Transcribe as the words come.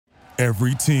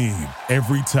Every team,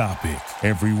 every topic,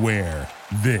 everywhere.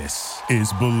 This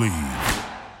is Believe.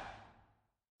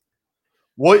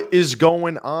 What is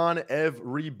going on,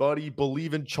 everybody?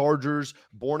 Believe in Chargers.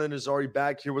 Born and Azari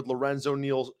back here with Lorenzo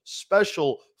Neal's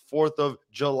special 4th of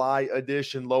July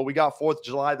edition. Lo, we got 4th of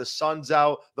July. The sun's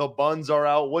out. The buns are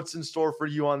out. What's in store for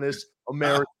you on this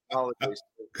American holiday?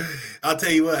 I'll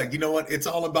tell you what. You know what? It's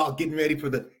all about getting ready for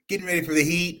the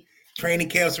heat. Training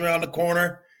camps around the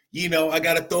corner. You know, I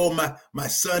got to throw my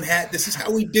sun hat. This is how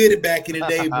we did it back in the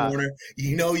day, Warner.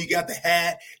 You know, you got the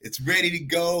hat. It's ready to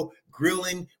go.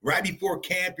 Grilling right before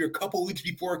camp. You're a couple weeks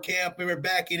before camp. Remember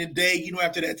back in the day, you know,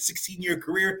 after that 16-year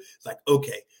career, it's like,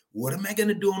 okay, what am I going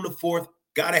to do on the 4th?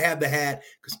 Got to have the hat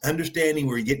because understanding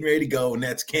we're getting ready to go, and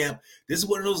that's camp. This is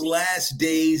one of those last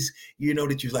days, you know,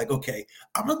 that you're like, okay,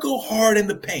 I'm going to go hard in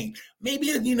the paint. Maybe,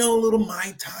 you know, a little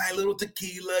Mai Tai, a little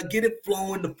tequila, get it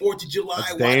flowing the 4th of July.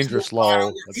 That's dangerous,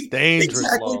 Lo. That's dangerous,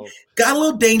 exactly. Lo. Got a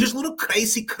little dangerous, a little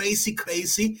crazy,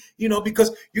 you know,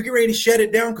 because you're getting ready to shut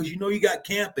it down because you know you got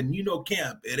camp, and you know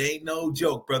camp. It ain't no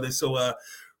joke, brother. So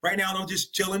right now, I'm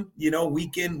just chilling, you know,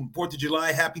 weekend, 4th of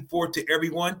July. Happy 4th to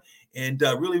everyone. And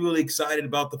really, really excited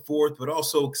about the 4th, but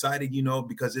also excited, you know,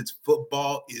 because it's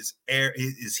football is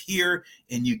here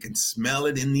and you can smell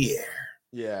it in the air.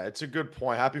 Yeah, it's a good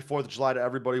point. Happy 4th of July to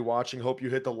everybody watching. Hope you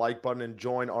hit the like button and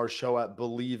join our show at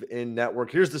Believe in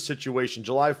Network. Here's the situation.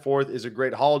 July 4th is a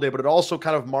great holiday, but it also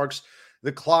kind of marks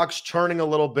the clock's turning a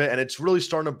little bit, and it's really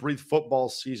starting to breathe football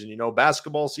season. You know,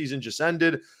 basketball season just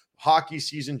ended. Hockey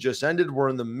season just ended. We're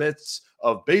in the midst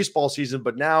of baseball season,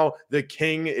 but now the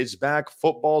king is back.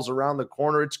 Football's around the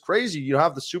corner. It's crazy. You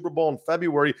have the Super Bowl in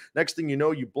February. Next thing you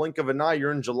know, you blink of an eye,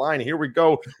 you're in July, and here we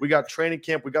go. We got training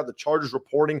camp. We got the Chargers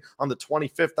reporting on the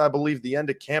 25th, I believe, the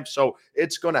end of camp. So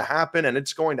it's going to happen, and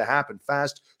it's going to happen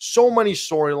fast. So many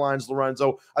storylines,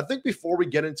 Lorenzo. I think before we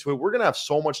get into it, we're going to have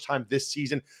so much time this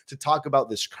season to talk about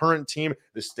this current team,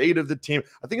 the state of the team.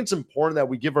 I think it's important that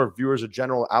we give our viewers a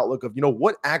general outlook of, you know,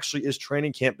 what actually is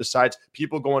training camp besides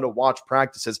people going to watch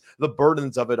practices, the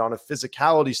burdens of it on a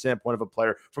physicality standpoint of a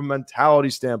player, from a mentality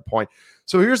standpoint.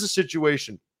 So here's the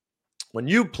situation. When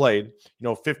you played, you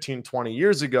know, 15, 20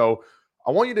 years ago,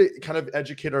 I want you to kind of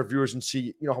educate our viewers and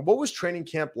see, you know, what was training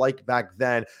camp like back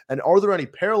then? And are there any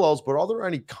parallels, but are there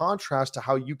any contrasts to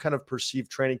how you kind of perceive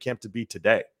training camp to be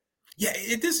today? Yeah,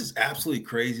 this is absolutely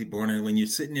crazy, Borna. When you're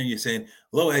sitting there, you're saying,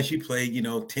 Lo, as you played, you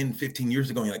know, 10, 15 years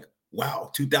ago, you're like,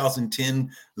 wow, 2010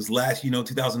 was last, you know,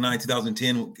 2009,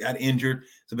 2010, got injured.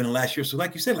 It's been the last year. So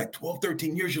like you said, like 12,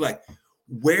 13 years, you're like,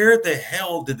 where the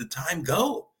hell did the time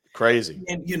go? Crazy.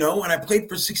 And, you know, and I played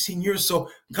for 16 years. So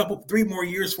a couple, 4 more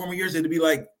years, it'd be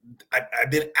like, I've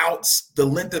been out the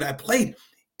length that I played.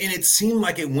 And it seemed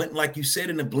like it went, like you said,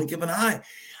 in the blink of an eye.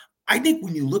 I think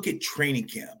when you look at training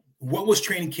camp, what was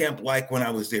training camp like when I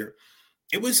was there?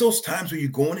 It was those times where you're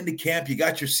going into camp, you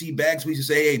got your sea bags. We used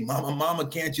to say, hey, mama,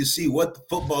 can't you see what the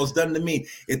football's done to me?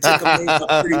 It took away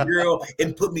my pretty girl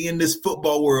and put me in this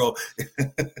football world.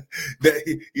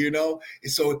 You know,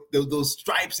 and so those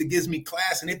stripes, it gives me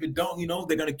class. And if it don't, you know,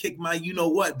 they're going to kick my you know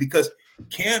what, because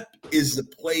camp is the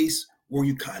place where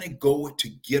you kind of go to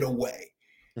get away.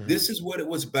 Mm-hmm. This is what it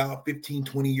was about 15,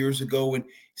 20 years ago. And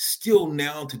still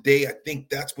now today, I think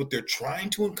that's what they're trying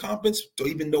to encompass,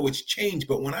 even though it's changed.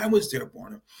 But when I was there,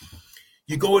 Barnum,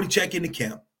 you go to check into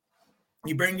camp.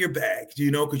 You bring your bag,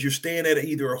 you know, because you're staying at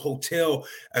either a hotel.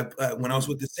 When I was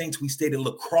with the Saints, we stayed in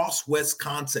La Crosse,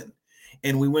 Wisconsin.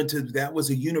 And we went to, that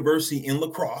was a university in La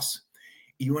Crosse.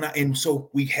 You and I, and so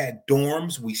we had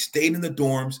dorms. We stayed in the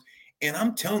dorms. And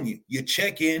I'm telling you, you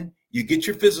check in, you get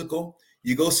your physical.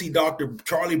 You go see Dr.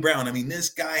 Charlie Brown. I mean, this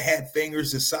guy had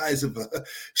fingers the size of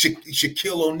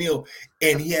Shaquille O'Neal,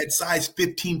 and he had size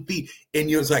 15 feet. And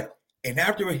you was like, and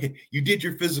after you did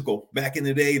your physical back in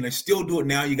the day, and they still do it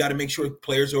now, you got to make sure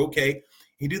players are okay.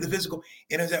 You do the physical,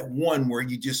 and there's that one where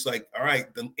you just like, all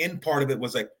right, the end part of it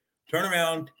was like, turn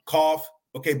around, cough,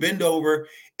 okay, bend over,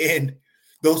 and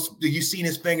those, you seen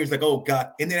his fingers like, oh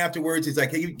God. And then afterwards, it's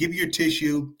like, hey, give you your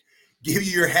tissue, give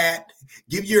you your hat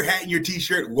and your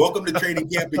T-shirt. Welcome to training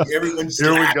camp. And everyone's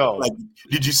here we go. Like,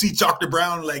 did you see Dr.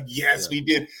 Brown? Like, yes, we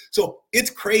did. So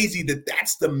it's crazy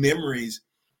that's the memories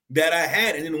that I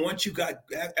had. And then after you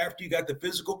got the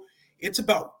physical, it's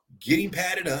about getting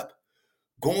padded up,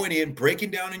 going in, breaking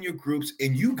down in your groups,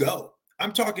 and you go.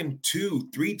 I'm talking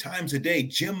 2-3 times a day.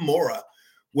 Jim Mora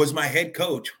was my head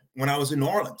coach when I was in New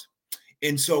Orleans.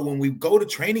 And so when we go to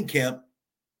training camp,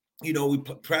 you know, we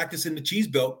practice in the Cheese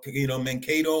Belt, you know,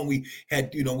 Mankato, and we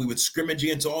had, you know, we would scrimmage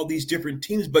against all these different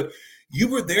teams, but you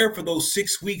were there for those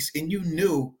 6 weeks and you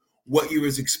knew what you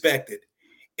was expected.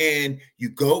 And you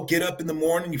go get up in the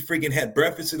morning, you freaking had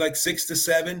breakfast at like 6 to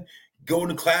 7, go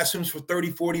into classrooms for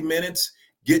 30, 40 minutes,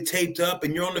 get taped up,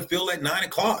 and you're on the field at 9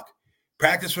 o'clock.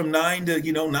 Practice from 9 to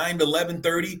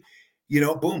 11:30,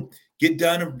 boom, get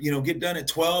done at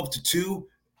 12 to 2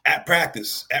 at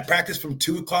practice from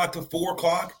 2 o'clock to 4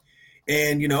 o'clock.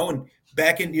 And, and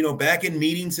back in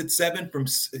meetings at 7 from,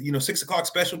 6 o'clock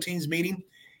special teams meeting.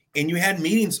 And you had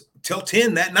meetings till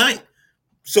 10 that night.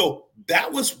 So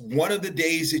that was one of the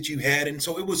days that you had. And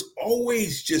so it was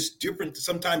always just different,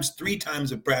 sometimes 3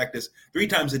 times of practice, 3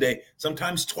 times a day,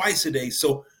 sometimes twice a day.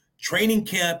 So training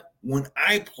camp, when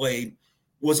I played,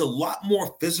 was a lot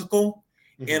more physical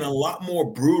and a lot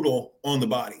more brutal on the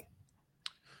body.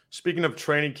 Speaking of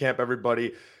training camp,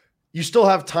 everybody, you still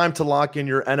have time to lock in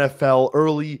your NFL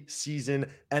early season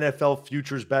NFL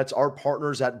futures bets. Our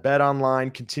partners at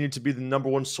BetOnline continue to be the number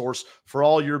one source for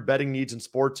all your betting needs and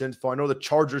sports info. I know the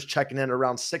Chargers checking in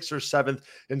around 6th or 7th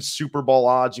in Super Bowl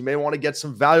odds. You may want to get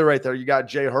some value right there. You got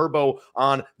Jay Herbo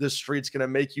on the streets, going to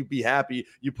make you be happy.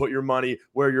 You put your money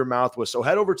where your mouth was. So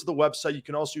head over to the website. You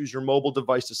can also use your mobile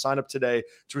device to sign up today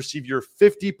to receive your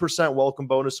 50% welcome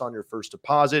bonus on your first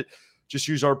deposit. Just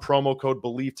use our promo code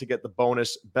BELIEVE to get the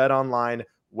bonus. Bet online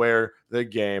where the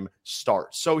game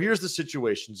starts. So here's the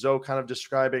situation. Zoe kind of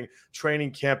describing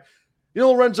training camp.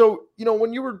 Lorenzo,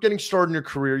 when you were getting started in your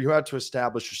career, you had to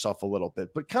establish yourself a little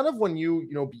bit. But kind of when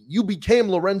you became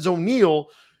Lorenzo Neal,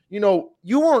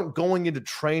 you weren't going into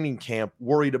training camp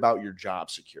worried about your job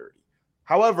security.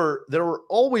 However, there were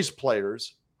always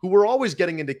players who were always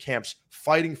getting into camps,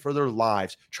 fighting for their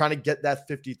lives, trying to get that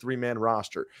 53-man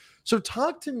roster. So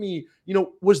talk to me,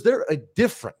 was there a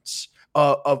difference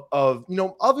of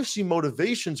obviously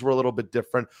motivations were a little bit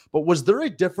different, but was there a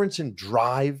difference in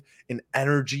drive and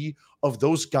energy of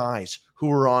those guys who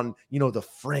were on, the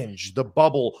fringe, the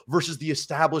bubble versus the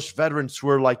established veterans who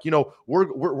are like, we're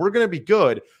going to be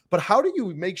good. But how do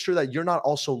you make sure that you're not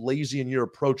also lazy in your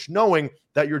approach, knowing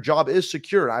that your job is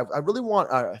secure? I really want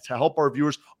to help our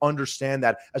viewers understand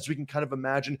that, as we can kind of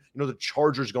imagine, the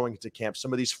Chargers going into camp,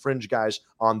 some of these fringe guys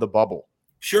on the bubble.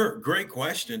 Sure. Great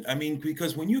question. I mean,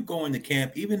 because when you go into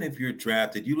camp, even if you're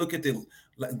drafted, you look at the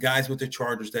guys with the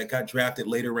Chargers that got drafted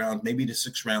later round, maybe the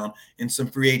 6th round, and some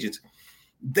free agents.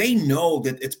 They know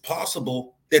that it's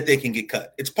possible that they can get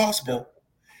cut. It's possible.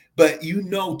 But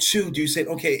too, do you say,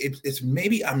 okay, it's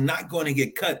maybe I'm not going to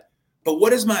get cut, but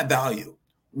what is my value?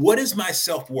 What is my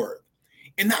self-worth?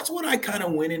 And that's what I kind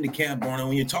of went into camp on. And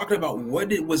when you're talking about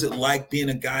was it like being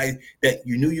a guy that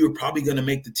you knew you were probably going to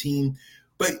make the team,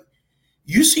 but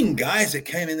you seen guys that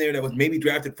came in there that was maybe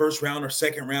drafted 1st round or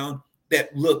 2nd round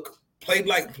that played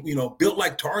like, built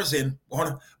like Tarzan,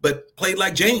 but played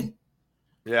like Jane.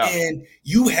 Yeah. And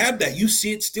you have that. You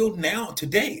see it still now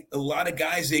today. A lot of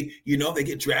guys, they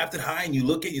get drafted high, and you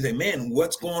look at it, you say, man,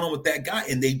 what's going on with that guy?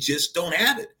 And they just don't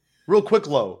have it. Real quick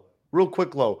low.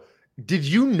 Did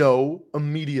you know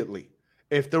immediately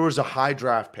if there was a high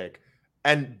draft pick?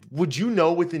 And would you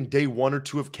know within day 1 or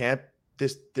 2 of camp,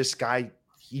 this guy,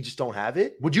 he just don't have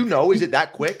it? Would you know? Is it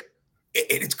that quick?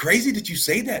 It's crazy that you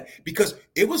say that, because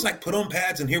it was like put on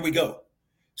pads and here we go.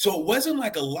 So it wasn't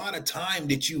like a lot of time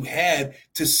that you had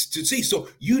to see. So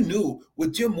you knew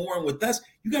with Jim Moore and with us,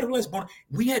 you got to realize,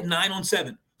 we had 9 on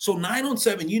 7. So 9 on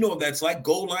 7, that's like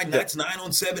goal line. That's 9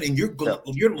 on 7, and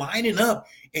you're lining up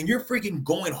and you're freaking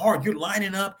going hard. You're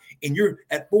lining up and you're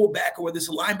at fullback, or whether it's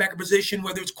a linebacker position,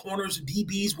 whether it's corners,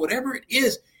 DBs, whatever it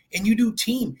is, and you do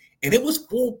team. And it was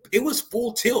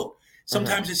full tilt.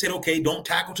 Sometimes they said, okay, don't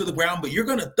tackle to the ground, but you're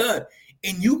going to thud.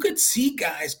 And you could see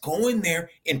guys go in there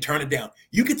and turn it down.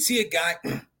 You could see a guy,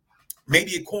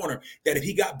 maybe a corner, that if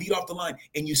he got beat off the line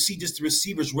and you see just the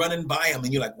receivers running by him,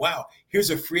 and you're like, wow, here's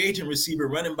a free agent receiver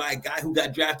running by a guy who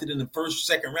got drafted in the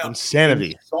 1st, 2nd round.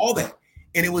 Insanity. Saw that.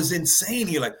 And it was insane.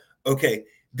 You're like, okay,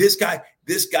 this guy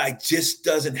just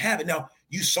doesn't have it. Now,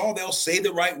 you saw they'll say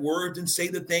the right words and say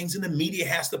the things, and the media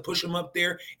has to push them up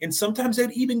there. And sometimes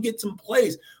they'd even get some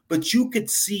plays. But you could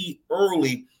see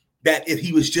early that if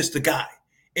he was just a guy.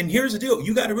 And here's the deal.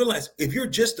 You got to realize, if you're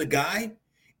just a guy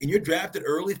and you're drafted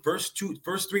early, first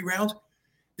 3 rounds,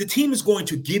 the team is going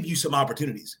to give you some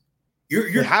opportunities.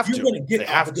 They have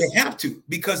to,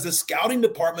 because the scouting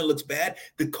department looks bad.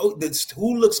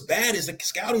 Who looks bad is the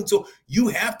scouting. So you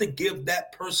have to give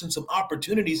that person some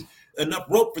opportunities, enough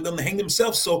rope for them to hang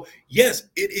themselves. So yes,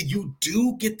 you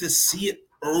do get to see it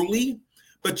early.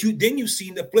 But you've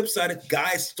seen the flip side of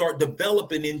guys start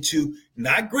developing into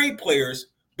not great players,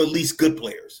 but at least good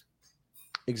players.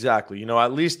 Exactly.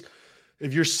 At least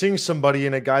if you're seeing somebody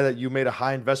in a guy that you made a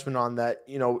high investment on that,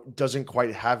 doesn't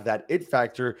quite have that it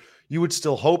factor, you would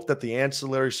still hope that the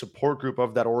ancillary support group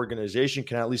of that organization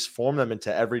can at least form them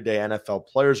into everyday NFL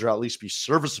players, or at least be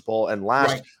serviceable and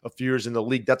last a few years in the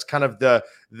league. That's kind of the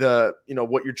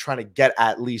what you're trying to get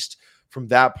at least from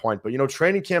that point. But,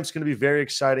 training camp's going to be very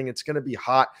exciting. It's going to be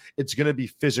hot. It's going to be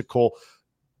physical.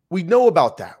 We know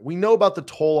about that. We know about the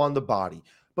toll on the body.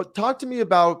 But talk to me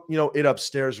about, it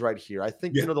upstairs right here. I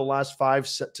think, the last 5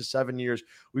 to 7 years,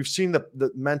 we've seen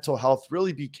the mental health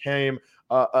really became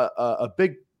a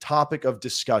big topic of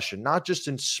discussion, not just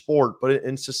in sport, but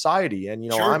in society.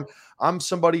 And, I'm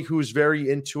somebody who's very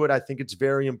into it. I think it's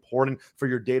very important for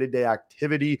your day-to-day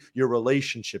activity, your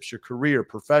relationships, your career,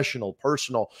 professional,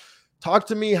 personal. Talk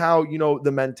to me how,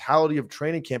 the mentality of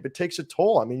training camp, it takes a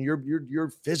toll. I mean, you're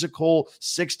physical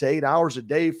 6 to 8 hours a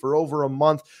day for over a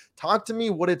month. Talk to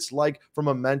me what it's like from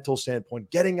a mental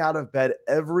standpoint, getting out of bed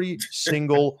every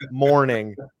single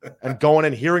morning and going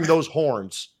and hearing those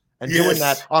horns and doing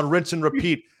that on rinse and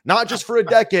repeat, not just for a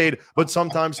decade, but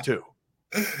sometimes two.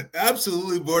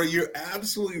 Absolutely, Border. You're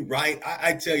absolutely right.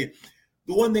 I tell you,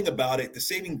 the one thing about it, the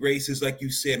saving grace is, like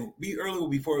you said,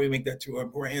 before we make that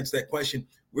or answer that question,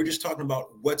 we're just talking about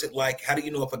what's it like. How do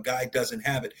you know if a guy doesn't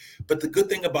have it? But the good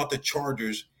thing about the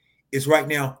Chargers is right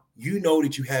now,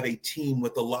 that you have a team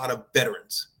with a lot of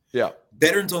veterans. Yeah.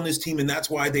 Veterans on this team, and that's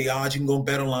why the odds, you can go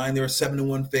bet online. They're a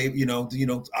 7-1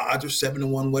 favorite, odds are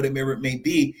 7-1, whatever it may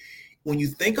be. When you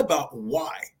think about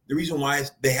why, the reason why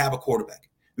is they have a quarterback.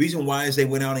 The reason why is they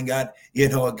went out and got,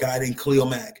 a guy named Khalil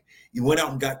Mack. You went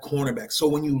out and got cornerback. So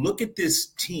when you look at this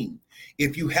team,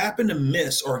 if you happen to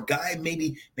miss, or a guy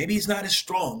maybe he's not as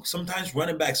strong. Sometimes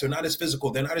running backs are not as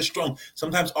physical. They're not as strong.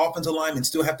 Sometimes offensive linemen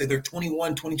still they're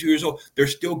 21, 22 years old. They're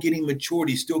still getting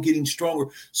maturity, still getting stronger.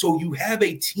 So you have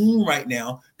a team right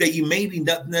now that you maybe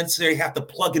not necessarily have to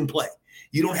plug and play.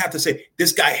 You don't have to say,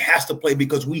 this guy has to play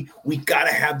because we got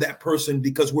to have that person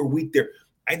because we're weak there.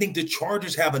 I think the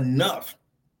Chargers have enough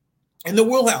in the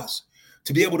wheelhouse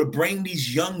to be able to bring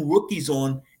these young rookies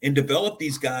on and develop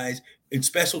these guys in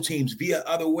special teams via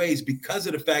other ways because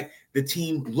of the fact the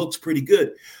team looks pretty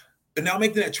good. But now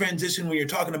making that transition when you're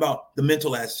talking about the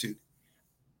mental attitude.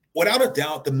 Without a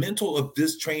doubt, the mental of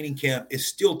this training camp is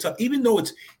still tough, even though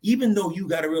you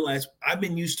got to realize I've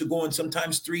been used to going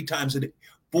sometimes 3 times a day,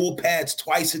 full pads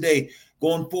twice a day,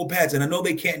 going full pads. And I know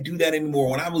they can't do that anymore.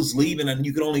 When I was leaving, and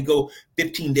you could only go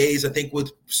 15 days, I think, with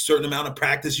a certain amount of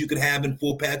practice you could have in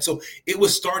full pads. So it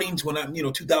was starting to,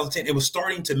 2010, it was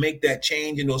starting to make that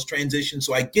change in those transitions.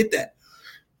 So I get that.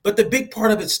 But the big part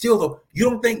of it still, though, you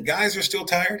don't think guys are still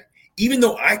tired? Even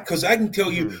though because I can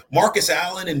tell you, Marcus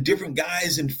Allen and different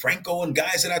guys and Franco and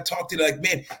guys that I talked to, like,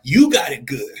 man, you got it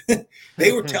good.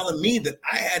 They were telling me that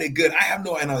I had it good. And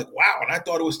I'm like, wow. And I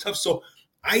thought it was tough. So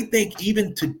I think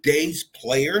even today's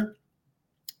player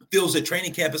feels that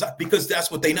training camp is because that's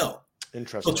what they know.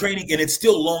 Interesting. So training, and it's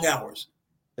still long hours.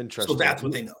 Interesting. So that's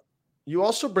what they know. You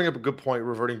also bring up a good point,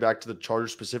 reverting back to the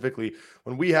Chargers specifically.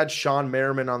 When we had Sean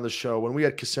Merriman on the show, when we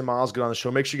had Kasim Osgood on the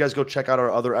show, make sure you guys go check out our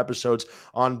other episodes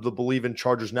on the Believe in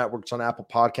Chargers networks on Apple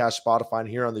Podcasts, Spotify, and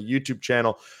here on the YouTube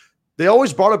channel. They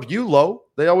always brought up you, Lo.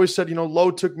 They always said, Lo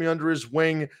took me under his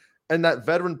wing, and that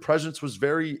veteran presence was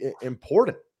very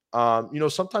important.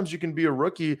 Sometimes you can be a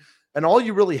rookie and all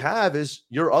you really have is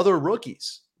your other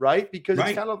rookies, right? Because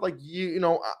it's kind of like,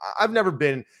 I've never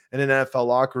been in an NFL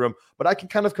locker room, but I can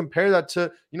kind of compare that to,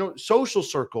 social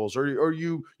circles, or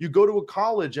you go to a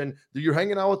college and you're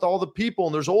hanging out with all the people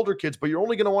and there's older kids, but you're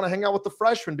only going to want to hang out with the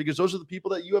freshmen because those are the people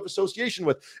that you have association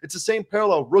with. It's the same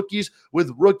parallel, rookies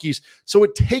with rookies. So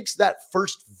it takes that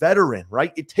first veteran,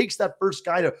 right? It takes that first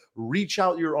guy to reach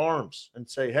out your arms and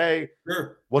say, hey,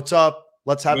 what's up?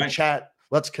 Let's have a chat.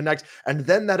 Let's connect. And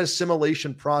then that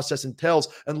assimilation process entails,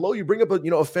 and Lo, you bring up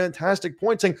a fantastic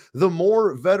point saying the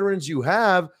more veterans you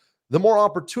have, the more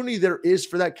opportunity there is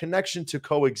for that connection to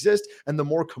coexist and the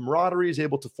more camaraderie is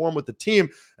able to form with the team.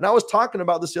 And I was talking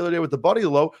about this the other day with the buddy,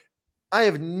 Lo. I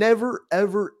have never,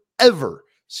 ever, ever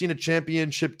seen a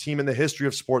championship team in the history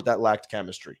of sport that lacked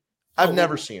chemistry. I've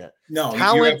never seen it. No,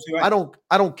 talent.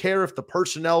 I don't care if the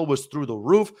personnel was through the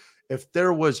roof. If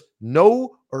there was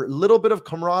no or little bit of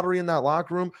camaraderie in that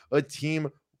locker room, a team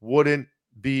wouldn't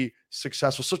be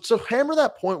successful. So hammer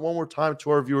that point one more time to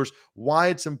our viewers, why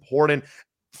it's important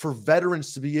for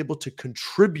veterans to be able to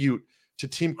contribute to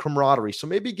team camaraderie. So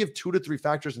maybe give 2 to 3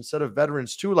 factors instead of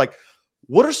veterans too. Like,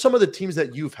 what are some of the teams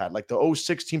that you've had, like the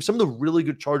 06 team, some of the really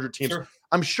good Charger teams? Sure.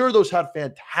 I'm sure those had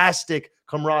fantastic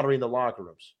camaraderie in the locker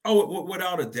rooms. Oh,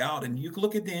 without a doubt. And you can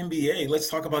look at the NBA. Let's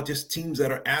talk about just teams that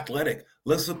are athletic.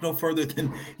 Let's look no further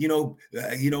than,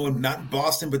 not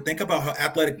Boston, but think about how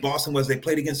athletic Boston was. They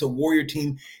played against a Warrior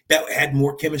team that had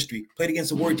more chemistry, played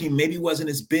against a Warrior team, maybe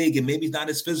wasn't as big and maybe not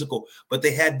as physical, but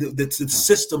they had the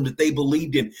system that they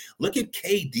believed in. Look at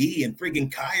KD and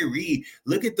friggin' Kyrie.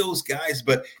 Look at those guys.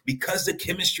 But because the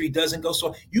chemistry doesn't go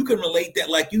so, you can relate that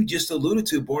like you just alluded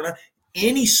to, Borna.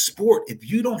 Any sport,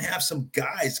 if you don't have some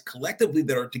guys collectively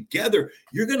that are together,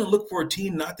 you're going to look for a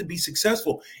team not to be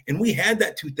successful. And we had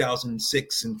that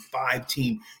 2006 and 5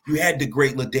 team. You had the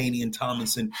great LaDainian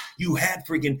Tomlinson. You had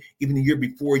friggin' even the year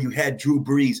before, you had Drew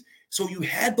Brees. So you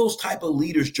had those type of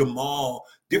leaders, Jamal,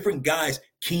 different guys.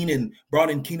 Keenan, brought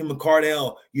in Keenan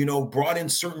McCardell, brought in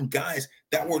certain guys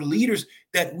that were leaders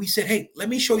that we said, hey, let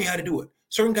me show you how to do it.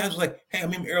 Certain guys were like, hey,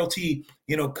 I'm in Errol T,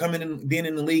 coming in, being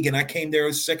in the league, and I came there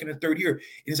as second or third year. And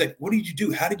he's like, what did you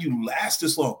do? How did you last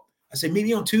this long? I said,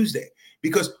 maybe on Tuesday,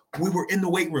 because we were in the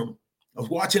weight room. I was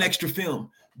watching extra film,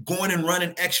 going and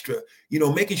running extra,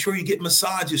 making sure you get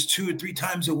massages 2 or 3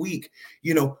 times a week,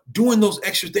 doing those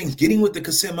extra things, getting with the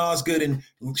Kasim Osgood and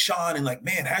Sean and like,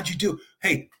 man, how'd you do?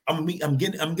 Hey, I'm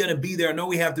going to be there. I know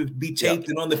we have to be taped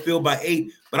and on the field by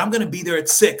 8, but I'm going to be there at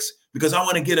 6. Because I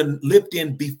want to get a lift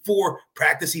in before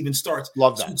practice even starts.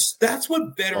 Love that. So that's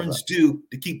what veterans do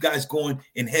to keep guys going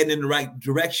and heading in the right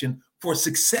direction for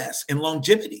success and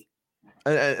longevity.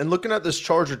 And looking at this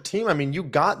Charger team, I mean, you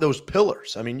got those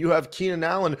pillars. I mean, you have Keenan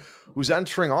Allen, who's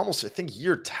entering almost, I think,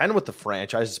 year 10 with the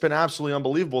franchise. It's been absolutely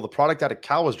unbelievable. The product out of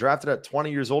Cal was drafted at 20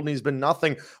 years old, and he's been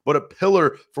nothing but a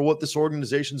pillar for what this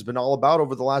organization's been all about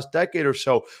over the last decade or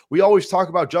so. We always talk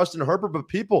about Justin Herbert, but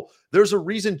there's a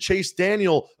reason Chase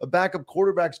Daniel, a backup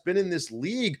quarterback, has been in this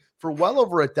league for well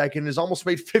over a decade and has almost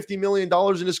made $50 million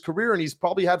in his career, and he's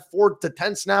probably had 4 to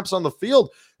 10 snaps on the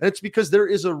field. And it's because there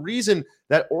is a reason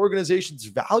that organizations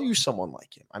value someone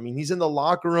like him. I mean, he's in the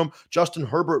locker room. Justin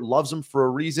Herbert loves him for a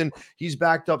reason. He's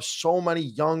backed up so many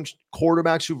young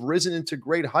quarterbacks who've risen into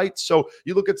great heights. So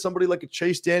you look at somebody like a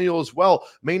Chase Daniel as well,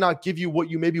 may not give you what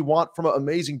you maybe want from an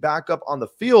amazing backup on the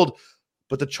field,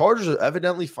 but the Chargers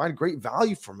evidently find great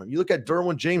value from him. You look at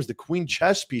Derwin James, the queen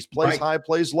chess piece, plays high,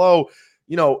 plays low,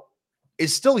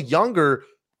 is still younger,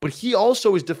 but he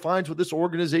also is defined what this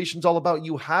organization's all about.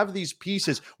 You have these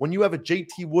pieces. When you have a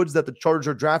JT Woods that the Chargers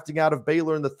are drafting out of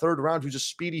Baylor in the 3rd round, who's a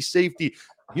speedy safety,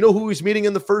 you know who he's meeting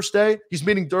in the first day? He's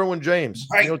meeting Derwin James.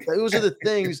 Right. Those are the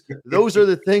things. Those are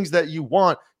the things that you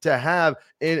want to have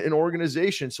in an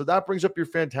organization. So that brings up your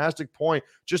fantastic point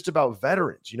just about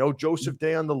veterans. Joseph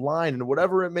Day on the line and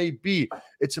whatever it may be.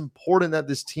 It's important that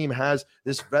this team has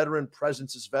this veteran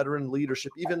presence, this veteran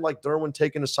leadership. Even like Derwin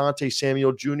taking Asante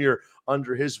Samuel Jr.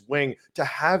 under his wing, to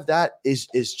have that is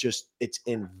just, it's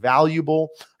invaluable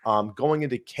going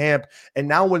into camp. And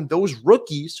now when those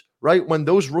rookies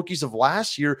of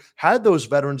last year had those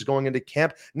veterans going into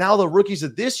camp, now the rookies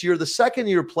of this year, the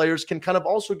second-year players, can kind of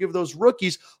also give those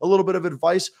rookies a little bit of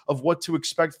advice of what to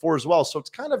expect for as well. So it's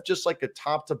kind of just like a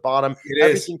top to bottom.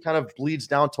 Everything kind of bleeds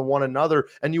down to one another,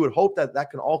 and you would hope that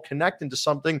that can all connect into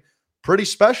something pretty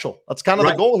special. That's kind of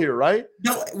the goal here, right?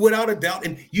 No, without a doubt.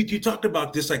 And you talked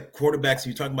about this like quarterbacks.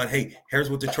 You're talking about, hey,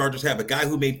 here's what the Chargers have. A guy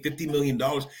who made $50 million.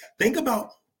 Think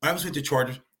about, I was with the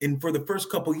Chargers, and for the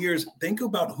first couple of years, think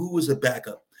about who was a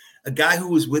backup. A guy who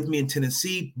was with me in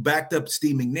Tennessee, backed up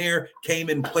Steve McNair,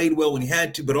 came in, played well when he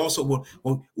had to, but also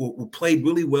played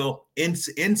really well in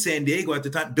San Diego at the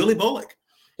time, Billy Bullock.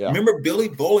 Yeah. Remember, Billy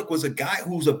Bullock was a guy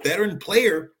who was a veteran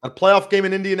player. A playoff game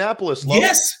in Indianapolis.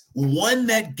 Yes, won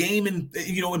that game. And,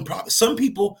 some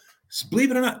people, believe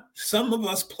it or not, some of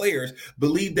us players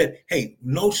believe that, hey,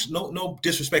 no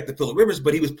disrespect to Phillip Rivers,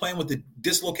 but he was playing with the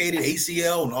dislocated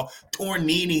ACL and all, torn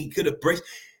knee, and he could have braced.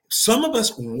 Some of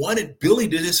us wanted Billy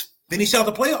to just finish out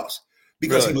the playoffs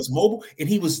because he was mobile and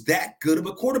he was that good of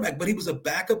a quarterback. But he was a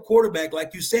backup quarterback,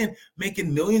 like you said,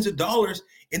 making millions of dollars.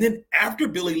 And then after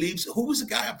Billy leaves, who was the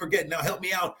guy? I forget now. Help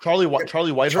me out. Charlie White.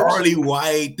 Charlie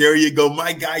White. There you go.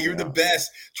 My guy, you're the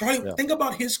best. Charlie, think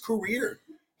about his career.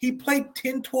 He played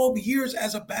 10, 12 years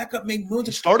as a backup, made millions.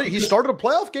 He started a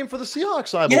playoff game for the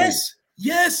Seahawks, I believe.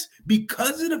 Yes,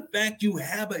 because of the fact you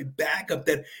have a backup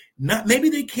that maybe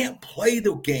they can't play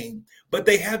the game, but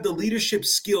they have the leadership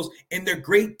skills and they're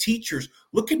great teachers.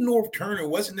 Look at Norv Turner,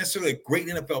 wasn't necessarily a great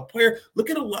NFL player. Look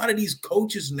at a lot of these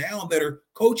coaches now that are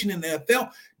coaching in the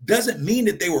NFL. Doesn't mean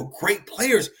that they were great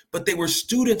players, but they were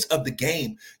students of the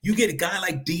game. You get a guy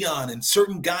like Dion and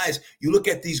certain guys, you look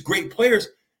at these great players,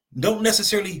 don't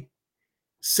necessarily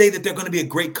say that they're going to be a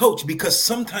great coach, because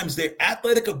sometimes their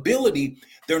athletic ability,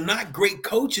 they're not great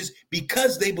coaches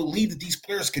because they believe that these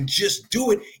players can just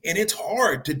do it, and it's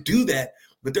hard to do that.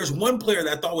 But there's one player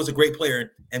that I thought was a great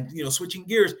player, and switching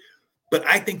gears, but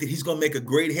I think that he's going to make a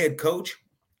great head coach,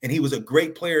 and he was a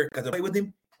great player because I played with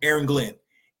him, Aaron Glenn.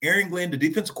 Aaron Glenn, the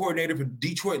defensive coordinator for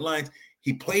Detroit Lions,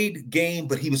 he played game,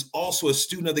 but he was also a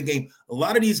student of the game. A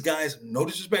lot of these guys, no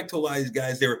disrespect to a lot of these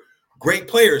guys, they're great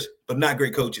players, but not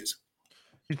great coaches.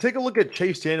 You take a look at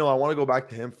Chase Daniel. I want to go back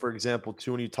to him, for example,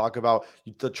 too, when you talk about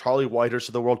the Charlie Whitehurst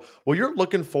of the world. What you're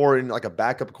looking for in like a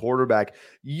backup quarterback,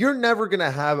 you're never going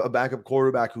to have a backup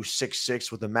quarterback who's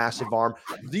 6'6" with a massive arm.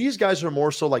 These guys are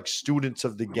more so like students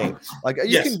of the game. Like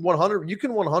you can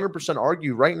 100%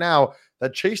 argue right now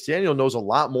that Chase Daniel knows a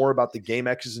lot more about the game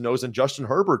X's and O's than Justin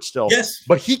Herbert still. Yes.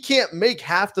 But he can't make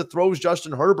half the throws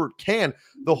Justin Herbert can.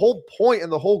 The whole point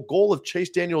and the whole goal of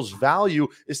Chase Daniel's value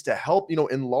is to help,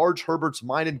 enlarge Herbert's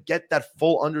mind and get that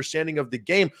full understanding of the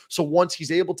game. So once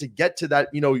he's able to get to that,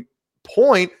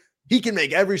 point, he can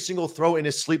make every single throw in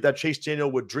his sleep that Chase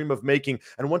Daniel would dream of making.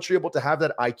 And once you're able to have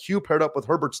that IQ paired up with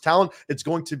Herbert's talent, it's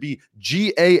going to be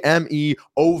GAMEOVER,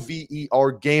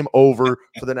 game over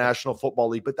for the National Football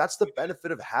League. But that's the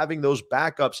benefit of having those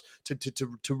backups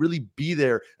to really be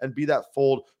there and be that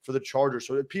fold for the Chargers.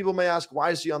 So people may ask, why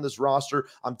is he on this roster?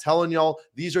 I'm telling y'all,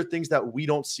 these are things that we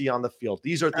don't see on the field.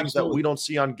 These are things that we don't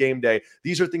see on game day.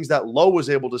 These are things that Lowe was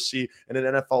able to see in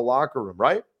an NFL locker room,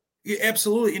 right? Yeah,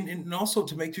 absolutely. And also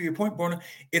to make to your point, Borna,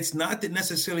 it's not that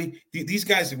necessarily these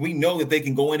guys, we know that they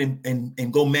can go in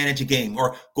and go manage a game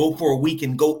or go for a week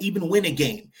and go even win a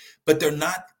game, but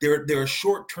they're a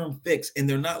short-term fix and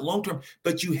they're not long-term.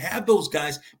 But you have those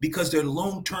guys because they're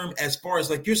long-term as far as,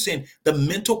 like you're saying, the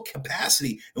mental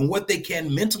capacity and what they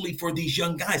can mentally for these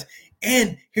young guys.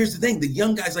 And here's the thing, the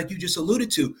young guys, like you just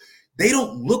alluded to, they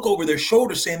don't look over their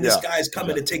shoulder saying this guy is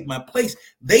coming to take my place.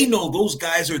 They know those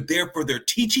guys are there for their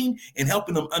teaching and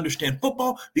helping them understand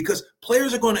football, because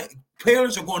players are going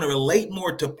to relate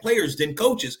more to players than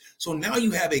coaches. So now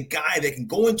you have a guy that can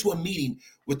go into a meeting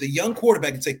with a young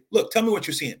quarterback and say, look, tell me what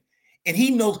you're seeing. And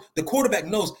he knows, the quarterback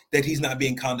knows that he's not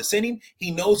being condescending. He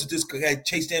knows that this guy,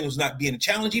 Chase Daniels, not being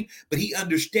challenging, but he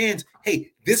understands, hey,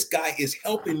 this guy is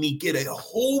helping me get a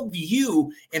whole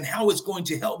view and how it's going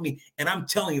to help me. And I'm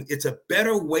telling you, it's a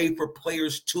better way for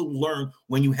players to learn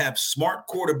when you have smart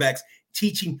quarterbacks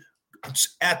teaching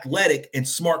athletic and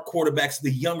smart quarterbacks,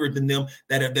 the younger than them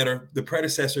that are the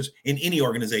predecessors in any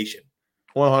organization.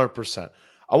 100%.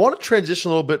 I want to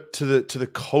transition a little bit to the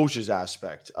coaches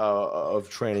aspect of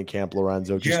training camp,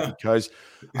 Lorenzo, because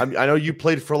I know you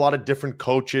played for a lot of different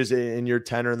coaches in your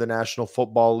tenure in the National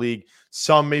Football League.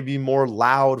 Some may be more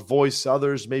loud voice,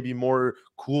 others may be more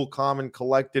cool, calm, and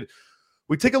collected.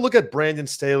 We take a look at Brandon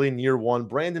Staley in year one.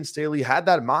 Brandon Staley had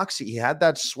that moxie. He had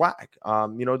that swag.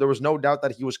 There was no doubt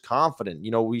that he was confident.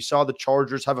 We saw the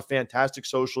Chargers have a fantastic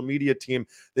social media team.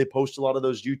 They post a lot of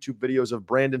those YouTube videos of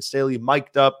Brandon Staley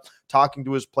mic'd up, talking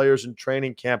to his players in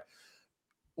training camp.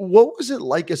 What was it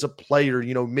like as a player?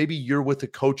 Maybe you're with a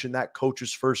coach in that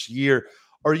coach's first year.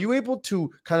 Are you able to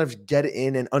kind of get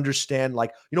in and understand, how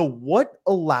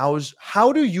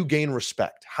do you gain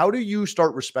respect? How do you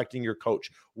start respecting your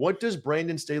coach? What does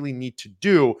Brandon Staley need to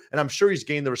do? And I'm sure he's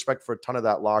gained the respect for a ton of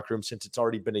that locker room since it's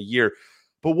already been a year.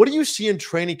 But what do you see in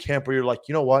training camp where you're like,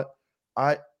 you know what?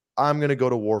 I'm going to go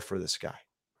to war for this guy?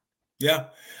 Yeah,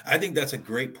 I think that's a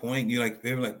great point.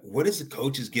 They're like, what is the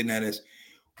coaches getting at us?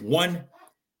 One,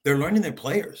 they're learning their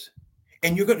players.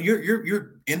 And you're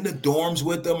in the dorms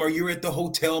with them, or you're at the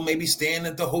hotel, maybe staying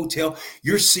at the hotel.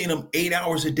 You're seeing them 8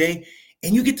 hours a day,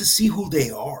 and you get to see who they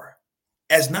are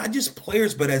as not just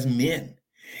players, but as men.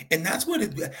 And that's what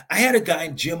I had a guy,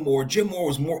 Jim Moore. Jim Moore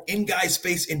was more in guys'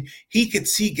 face, and he could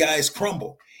see guys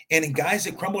crumble. And in guys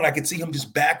that crumbled, I could see him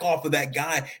just back off of that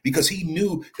guy because he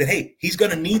knew that, hey, he's going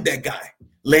to need that guy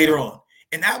later on.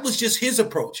 And that was just his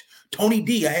approach. Tony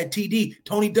D, I had TD,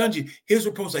 Tony Dungy, his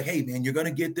approach like, hey, man, you're going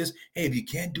to get this. Hey, if you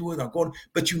can't do it, I'm going.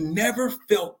 But you never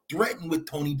felt threatened with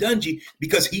Tony Dungy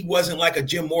because he wasn't like a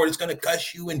Jim Moore that's going to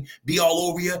cuss you and be all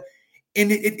over you.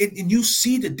 And and you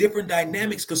see the different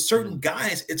dynamics because certain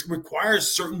guys, it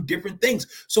requires certain different things.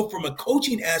 So from a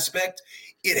coaching aspect,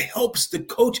 it helps the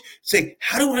coach say,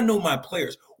 how do I know my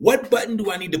players? What button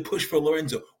do I need to push for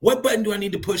Lorenzo? What button do I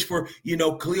need to push for,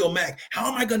 Khalil Mack?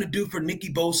 How am I going to do for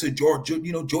Nicky Bosa,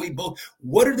 Joey Bosa?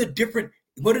 What are the different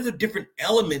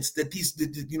elements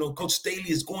that Coach Staley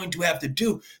is going to have to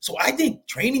do? So I think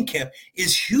training camp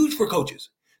is huge for coaches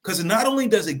because not only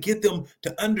does it get them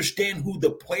to understand who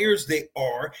the players they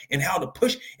are and how to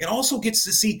push, it also gets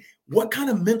to see what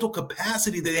kind of mental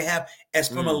capacity that they have as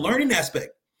from a learning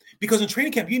aspect. Because in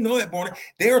training camp, you know that, Borna,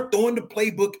 they're throwing the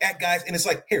playbook at guys, and it's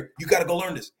like, here, you got to go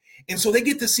learn this. And so they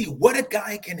get to see what a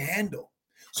guy can handle.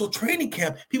 So training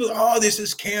camp, people are, oh, this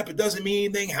is camp. It doesn't mean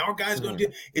anything. How are guys going to do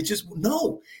it? It's just,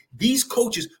 no. These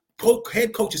coaches,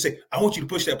 head coaches say, I want you to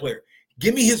push that player.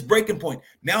 Give me his breaking point.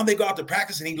 Now they go out to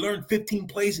practice and he learned 15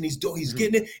 plays and he's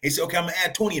getting it. He said, okay, I'm going to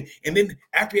add 20. And then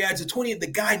after he adds the 20, the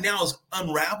guy now is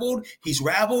unraveled. He's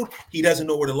raveled. He doesn't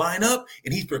know where to line up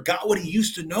and he forgot what he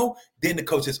used to know. Then the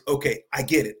coach says, okay, I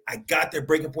get it. I got their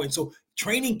breaking point. So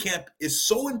training camp is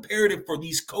so imperative for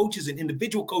these coaches and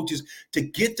individual coaches to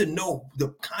get to know the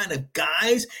kind of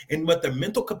guys and what their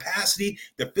mental capacity,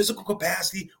 their physical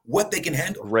capacity, what they can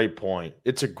handle. Great point.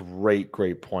 It's a great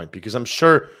point because I'm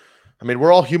sure – I mean,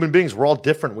 we're all human beings. We're all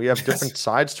different. We have different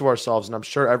sides to ourselves. And I'm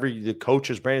sure the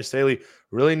coaches, Brandon Staley,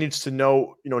 really needs to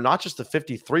know, not just the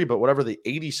 53, but whatever the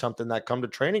 80-something that come to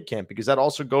training camp, because that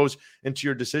also goes into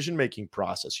your decision-making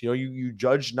process. You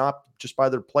judge not just by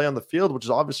their play on the field, which is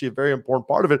obviously a very important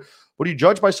part of it, but you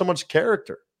judge by someone's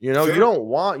character. Sure. You don't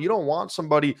want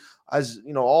somebody as,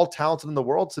 all talented in the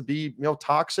world to be,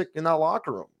 toxic in that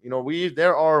locker room.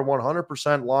 There are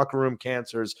 100% locker room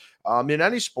cancers in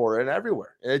any sport and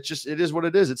everywhere. It is what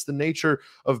it is. It's the nature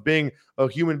of being a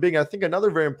human being. I think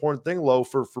another very important thing, Lo,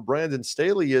 for Brandon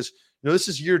Staley is, this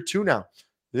is year 2 now.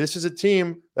 This is a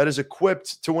team that is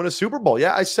equipped to win a Super Bowl.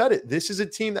 Yeah, I said it. This is a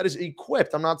team that is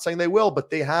equipped. I'm not saying they will,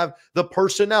 but they have the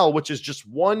personnel, which is just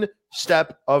one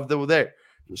step of the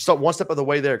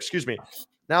way there. Excuse me.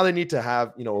 Now they need to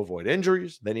have, avoid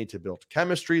injuries. They need to build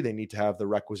chemistry. They need to have the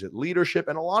requisite leadership.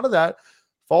 And a lot of that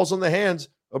falls on the hands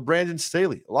of Brandon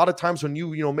Staley. A lot of times when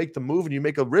you make the move and you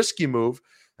make a risky move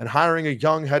and hiring a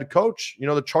young head coach,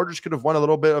 the Chargers could have went a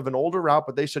little bit of an older route,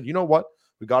 but they said, you know what?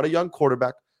 We got a young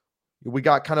quarterback. We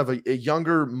got kind of a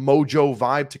younger mojo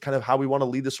vibe to kind of how we want to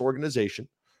lead this organization.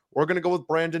 We're going to go with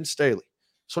Brandon Staley.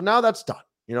 So now that's done.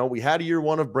 We had a year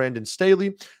 1 of Brandon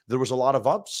Staley. There was a lot of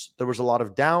ups. There was a lot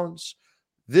of downs.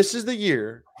 This is the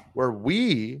year where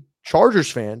we, Chargers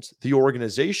fans, the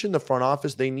organization, the front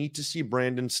office, they need to see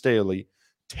Brandon Staley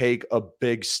take a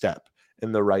big step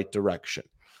in the right direction.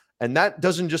 And that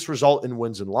doesn't just result in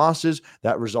wins and losses.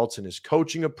 That results in his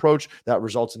coaching approach. That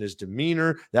results in his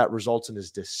demeanor. That results in his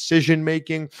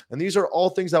decision-making. And these are all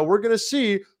things that we're going to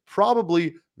see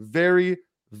probably very,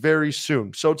 very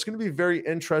soon. So it's going to be very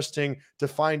interesting to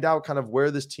find out kind of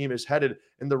where this team is headed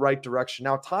in the right direction.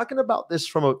 Now, talking about this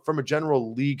from a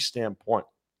general league standpoint,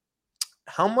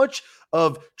 how much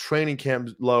of training camp,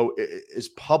 Lo, is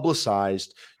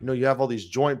publicized? You have all these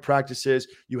joint practices.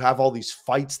 You have all these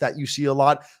fights that you see a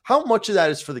lot. How much of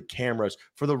that is for the cameras,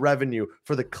 for the revenue,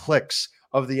 for the clicks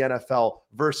of the NFL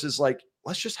versus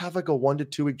let's just have a 1 to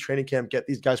 2 week training camp, get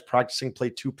these guys practicing, play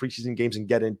 2 preseason games and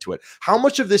get into it? How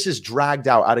much of this is dragged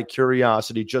out of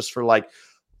curiosity just for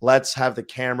let's have the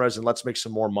cameras and let's make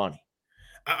some more money?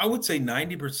 I would say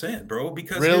 90%, bro,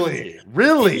 because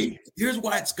really, here's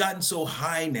why it's gotten so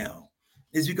high now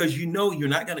is because you're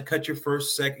not going to cut your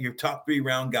your top 3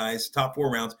 round guys, top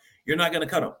 4 rounds. You're not going to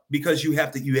cut them because you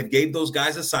have gave those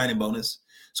guys a signing bonus.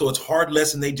 So it's hard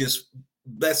less and they just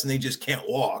can't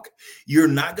walk. You're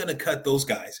not going to cut those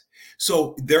guys.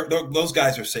 So those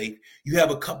guys are safe. You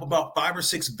have about 5 or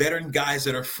 6 veteran guys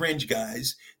that are fringe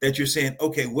guys that you're saying,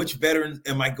 okay, which veteran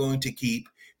am I going to keep?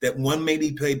 That one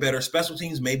maybe play better special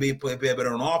teams, maybe play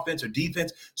better on offense or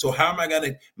defense. So how am I going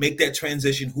to make that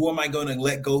transition? Who am I going to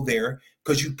let go there?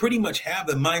 Because you pretty much have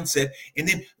the mindset. And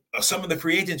then some of the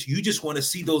free agents, you just want to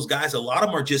see those guys. A lot of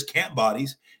them are just camp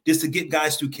bodies, just to get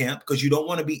guys through camp because you don't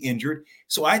want to be injured.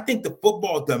 So I think the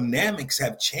football dynamics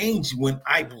have changed when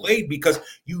I played because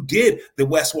the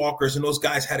Wes Walkers and those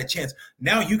guys had a chance.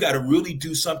 Now you got to really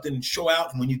do something and show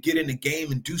out when you get in the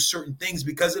game and do certain things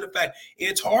because of the fact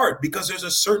it's hard because there's a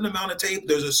certain amount of tape,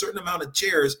 there's a certain amount of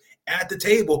chairs at the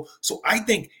table. So I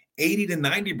think 80 to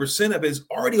 90% of it is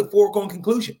already a foregone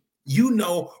conclusion.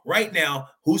 Right now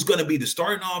who's going to be the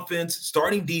starting offense,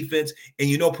 starting defense,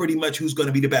 and pretty much who's going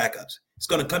to be the backups. It's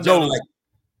going to come down to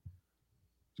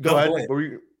Go ahead.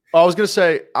 I was going to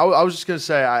say, I was just going to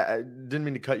say, I didn't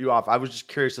mean to cut you off. I was just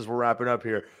curious as we're wrapping up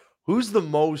here. Who's the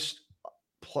most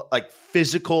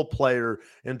physical player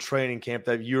in training camp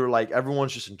that you're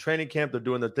everyone's just in training camp, they're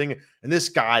doing their thing, and this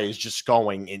guy is just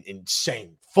going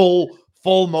insane, full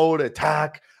mode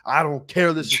attack. I don't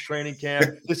care. This is training camp.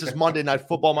 This is Monday Night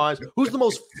Football minds. Who's the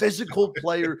most physical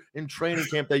player in training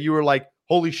camp that you were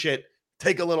holy shit,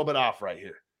 take a little bit off right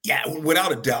here? Yeah,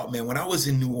 without a doubt, man. When I was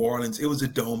in New Orleans, it was a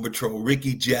Dome Patrol.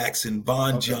 Ricky Jackson,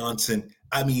 Von Johnson.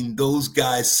 I mean, those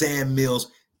guys, Sam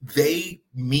Mills, they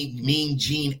Mean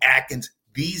Gene Atkins.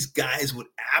 these guys would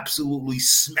absolutely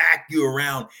smack you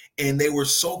around, and they were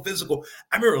so physical.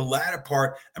 I remember the latter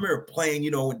part. I remember playing,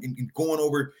 and going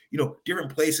over,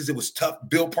 different places. It was tough.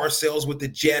 Bill Parcells with the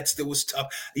Jets, that was tough.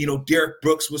 Derek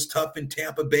Brooks was tough in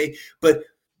Tampa Bay. But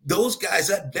those guys,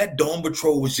 that Dome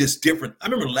Patrol was just different. I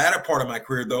remember the latter part of my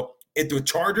career, though, at the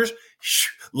Chargers,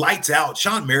 lights out.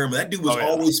 Sean Merriman, that dude was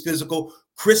always physical.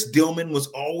 Chris Dillman was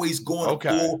always going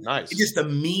full. Nice. Just a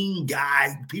mean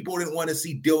guy. People didn't want to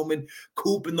see Dillman,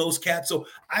 Coop, and those cats. So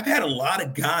I've had a lot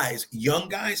of guys, young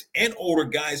guys and older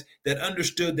guys, that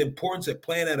understood the importance of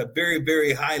playing at a very,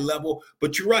 very high level.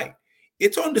 But you're right.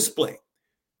 It's on display.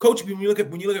 Coach, when you look at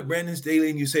Brandon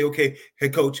Staley and you say, okay, hey,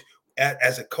 coach,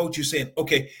 as a coach, you're saying,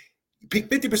 okay,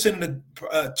 50% of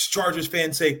the Chargers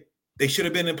fans say they should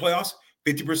have been in playoffs.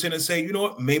 50% say, you know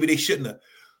what, maybe they shouldn't have.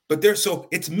 But so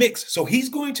it's mixed. So he's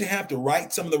going to have to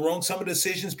right some of the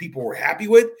decisions people were happy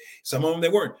with. Some of them they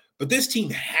weren't. But this team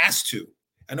has to.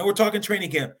 I know we're talking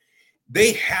training camp.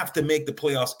 They have to make the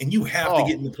playoffs, and you have to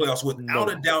get in the playoffs without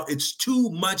a doubt. It's too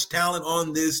much talent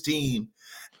on this team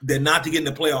than not to get in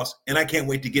the playoffs. And I can't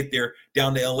wait to get there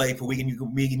down to LA for me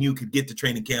and you could get to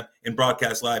training camp and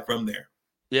broadcast live from there.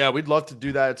 Yeah, we'd love to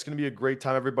do that. It's going to be a great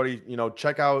time, everybody.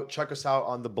 Check us out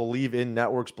on the Believe in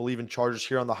Networks, Believe in Chargers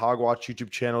here on the Hogwatch YouTube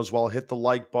channel as well. Hit the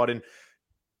like button.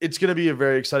 It's going to be a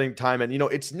very exciting time. And,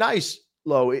 it's nice,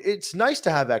 Lo. It's nice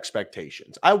to have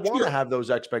expectations. I want to have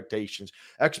those expectations.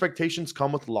 Expectations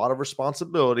come with a lot of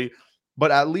responsibility,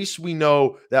 but at least we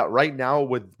know that right now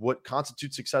with what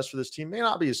constitutes success for this team may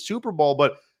not be a Super Bowl,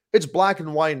 but it's black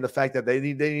and white in the fact that they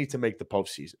need to make the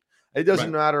postseason. It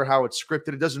doesn't matter how it's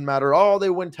scripted. It doesn't matter, they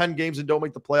win 10 games and don't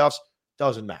make the playoffs.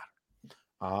 Doesn't matter.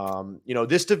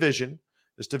 This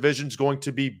division's going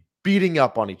to be beating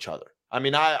up on each other. I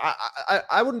mean,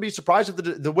 I wouldn't be surprised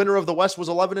if the winner of the West was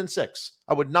 11-6.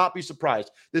 I would not be surprised.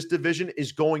 This division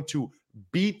is going to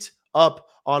beat up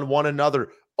on one another.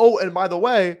 Oh, and by the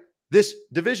way, this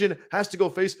division has to go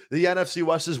face the NFC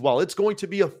West as well. It's going to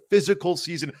be a physical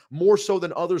season, more so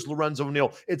than others, Lorenzo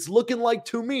Neal. It's looking like,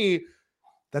 to me,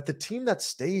 that the team that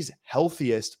stays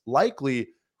healthiest likely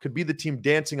could be the team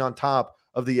dancing on top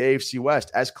of the AFC West.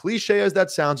 As cliche as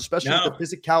that sounds, especially with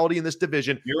the physicality in this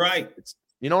division. You're right.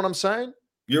 You know what I'm saying?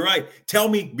 You're right. Tell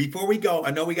me, before we go,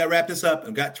 I know we got to wrap this up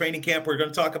and got training camp we're going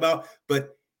to talk about,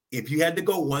 but if you had to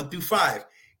go 1 through 5,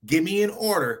 give me in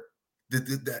order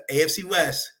the AFC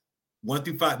West, 1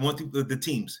 through 5, 1 through the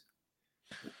teams,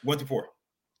 1 through 4.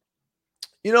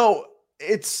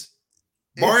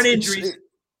 Barring injuries.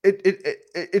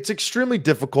 It's extremely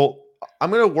difficult.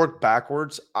 I'm going to work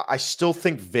backwards. I still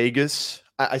think Vegas.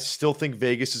 I still think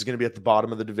Vegas is going to be at the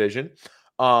bottom of the division.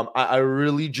 I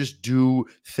really just do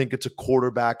think it's a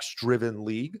quarterbacks-driven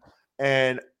league.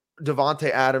 And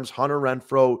Devontae Adams, Hunter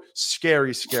Renfrow,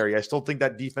 scary. I still think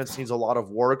that defense needs a lot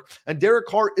of work. And Derek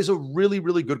Carr is a really,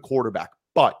 really good quarterback,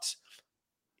 but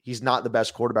he's not the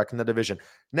best quarterback in the division.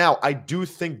 Now, I do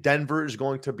think Denver is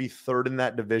going to be third in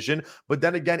that division, but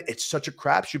then again, it's such a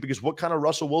crapshoot because what kind of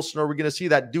Russell Wilson are we going to see?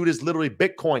 That dude is literally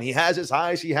Bitcoin. He has his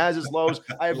highs, he has his lows.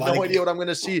 I have no idea what I'm going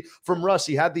to see from Russ.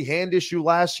 He had the hand issue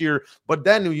last year, but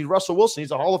then Russell Wilson,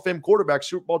 he's a Hall of Fame quarterback,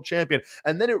 Super Bowl champion,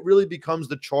 and then it really becomes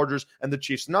the Chargers and the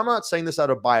Chiefs. And I'm not saying this out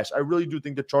of bias. I really do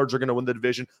think the Chargers are going to win the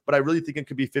division, but I really think it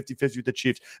could be 50-50 with the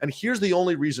Chiefs. And here's the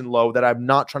only reason, Lo, that I'm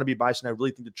not trying to be biased and I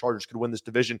really think the Chargers could win this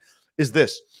division is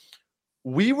this.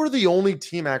 We were the only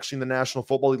team actually in the National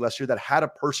Football League last year that had a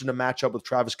person to match up with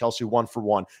Travis Kelce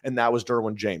 1-for-1, and that was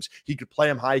Derwin James. He could play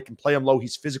him high, he can play him low.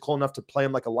 He's physical enough to play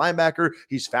him like a linebacker.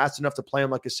 He's fast enough to play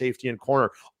him like a safety and corner.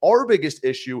 Our biggest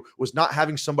issue was not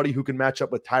having somebody who can match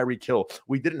up with Tyreek Hill.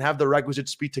 We didn't have the requisite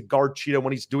speed to guard Cheetah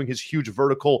when he's doing his huge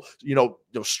vertical,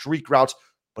 streak routes,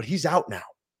 but he's out now.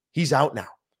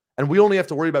 And we only have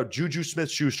to worry about Juju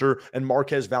Smith-Schuster and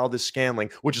Marquez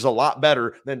Valdes-Scantling, which is a lot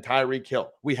better than Tyreek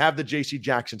Hill. We have the J.C.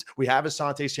 Jacksons. We have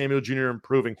Asante Samuel Jr.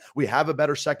 improving. We have a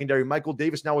better secondary. Michael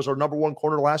Davis now is our number 1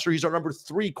 corner last year. He's our number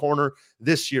 3 corner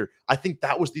this year. I think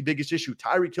that was the biggest issue.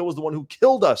 Tyreek Hill was the one who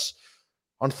killed us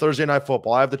on Thursday Night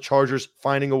Football. I have the Chargers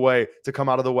finding a way to come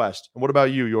out of the West. And what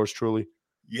about you, yours truly?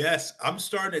 Yes, I'm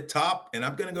starting at top, and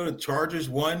I'm going to go to Chargers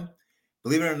 1.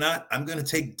 Believe it or not, I'm going to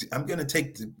take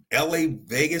the LA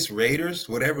Vegas Raiders,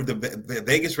 whatever, the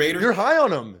Vegas Raiders. You're high on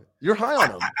them.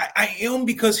 I am,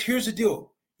 because here's the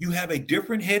deal. You have a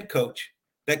different head coach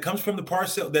that comes from the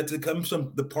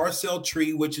Parcells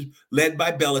tree, which is led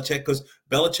by Belichick, because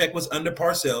Belichick was under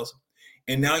Parcells.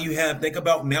 And now you have a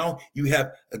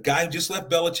guy who just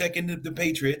left Belichick into the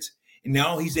Patriots, and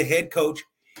now he's a head coach.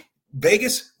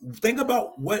 Vegas, think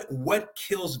about what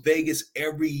kills Vegas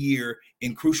every year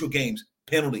in crucial games.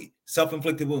 Penalty,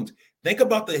 self-inflicted wounds. Think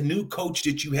about the new coach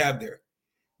that you have there.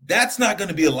 That's not going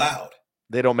to be allowed.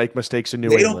 They don't make mistakes in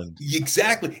New England.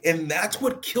 Exactly. And that's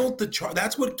what killed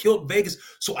that's what killed Vegas.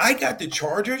 So I got the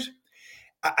Chargers.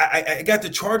 I got the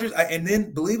Chargers. And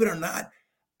then, believe it or not,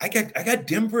 I got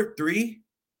Denver at 3.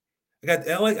 I got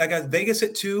LA. I got Vegas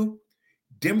at 2.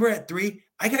 Denver at 3.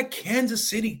 I got Kansas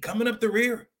City coming up the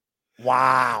rear.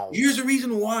 Wow. Here's the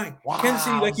reason why. Wow. Kansas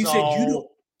City, like you said,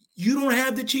 you don't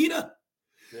have the cheetah.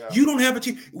 Yeah. You don't have a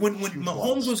cheetah. When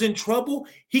Mahomes was in trouble,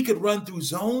 he could run through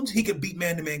zones. He could beat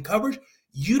man-to-man coverage.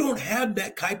 You don't have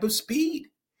that type of speed.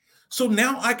 So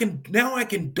now I can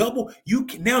double. You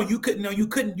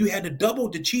couldn't. You had to double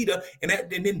the cheetah and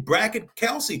then bracket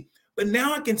Kelsey. But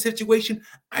now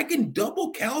I can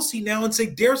double Kelsey now and say,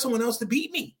 dare someone else to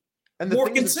beat me. And more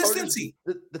consistency.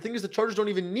 The thing is, the Chargers don't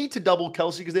even need to double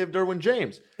Kelsey because they have Derwin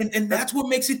James. And that's what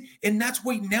makes it. And that's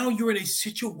why now you're in a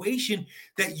situation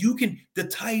that you can, the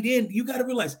tight end, you got to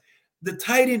realize the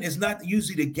tight end is not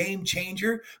usually the game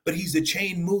changer, but he's the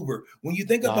chain mover. When you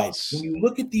think about, when you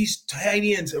look at these tight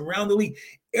ends around the league,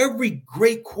 every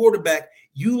great quarterback,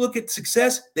 you look at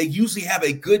success, they usually have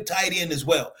a good tight end as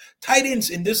well. Tight ends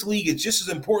in this league is just as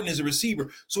important as a receiver.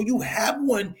 So you have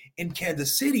one in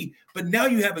Kansas City, but now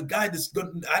you have a guy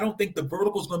I don't think the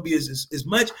vertical is going to be as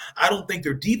much. I don't think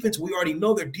their defense, we already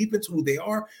know their defense, who they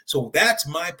are. So that's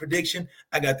my prediction.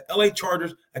 I got the LA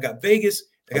Chargers, I got Vegas,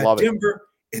 I got Denver,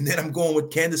 and then I'm going with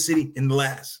Kansas City in the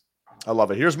last. I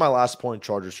love it. Here's my last point,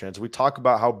 Chargers fans. We talk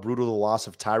about how brutal the loss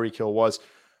of Tyreek Hill was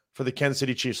for the Kansas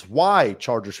City Chiefs. Why,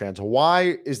 Chargers fans?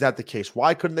 Why is that the case?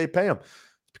 Why couldn't they pay him?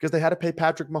 It's because they had to pay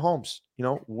Patrick Mahomes. You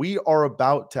know, we are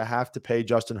about to have to pay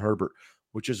Justin Herbert,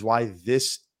 which is why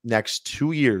this next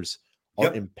 2 years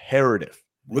are imperative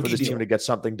for this team to get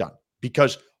something done.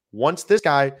 Because once this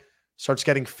guy starts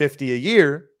getting 50 a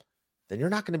year, then you're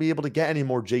not going to be able to get any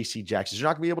more J.C. Jacksons. You're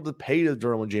not going to be able to pay the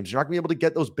Derwin James. You're not going to be able to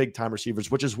get those big-time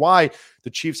receivers, which is why the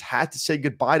Chiefs had to say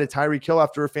goodbye to Tyreek Hill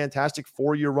after a fantastic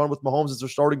 4-year run with Mahomes as their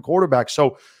starting quarterback.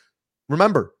 So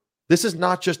remember, this is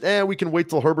not just, we can wait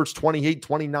till Herbert's 28,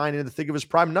 29 in the thick of his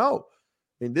prime. No.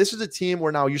 I mean, this is a team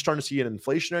where now you're starting to see an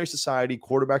inflationary society.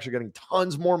 Quarterbacks are getting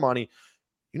tons more money.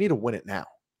 You need to win it now,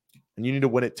 and you need to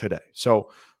win it today.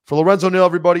 So for Lorenzo Neal,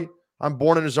 everybody, I'm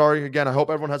Born in Azari. Again, I hope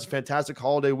everyone has a fantastic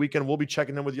holiday weekend. We'll be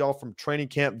checking in with y'all from training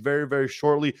camp very, very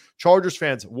shortly. Chargers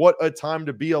fans, what a time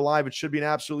to be alive. It should be an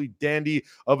absolutely dandy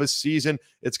of a season.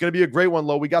 It's going to be a great one,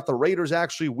 Lo. We got the Raiders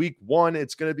actually week 1.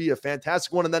 It's going to be a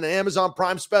fantastic one. And then an Amazon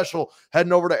Prime special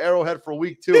heading over to Arrowhead for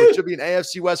week 2. It should be an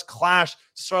AFC West clash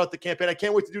to start out the campaign. I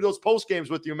can't wait to do those post games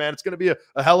with you, man. It's going to be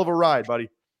a hell of a ride, buddy.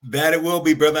 That it will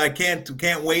be, brother. I can't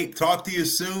wait. Talk to you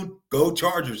soon. Go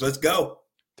Chargers. Let's go.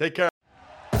 Take care.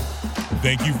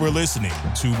 Thank you for listening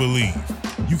to Believe.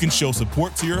 You can show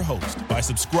support to your host by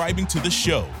subscribing to the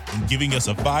show and giving us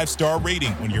a 5-star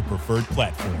rating on your preferred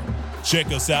platform. Check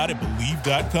us out at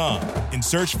Believe.com and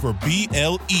search for BLEAV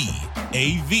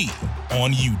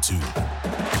on YouTube.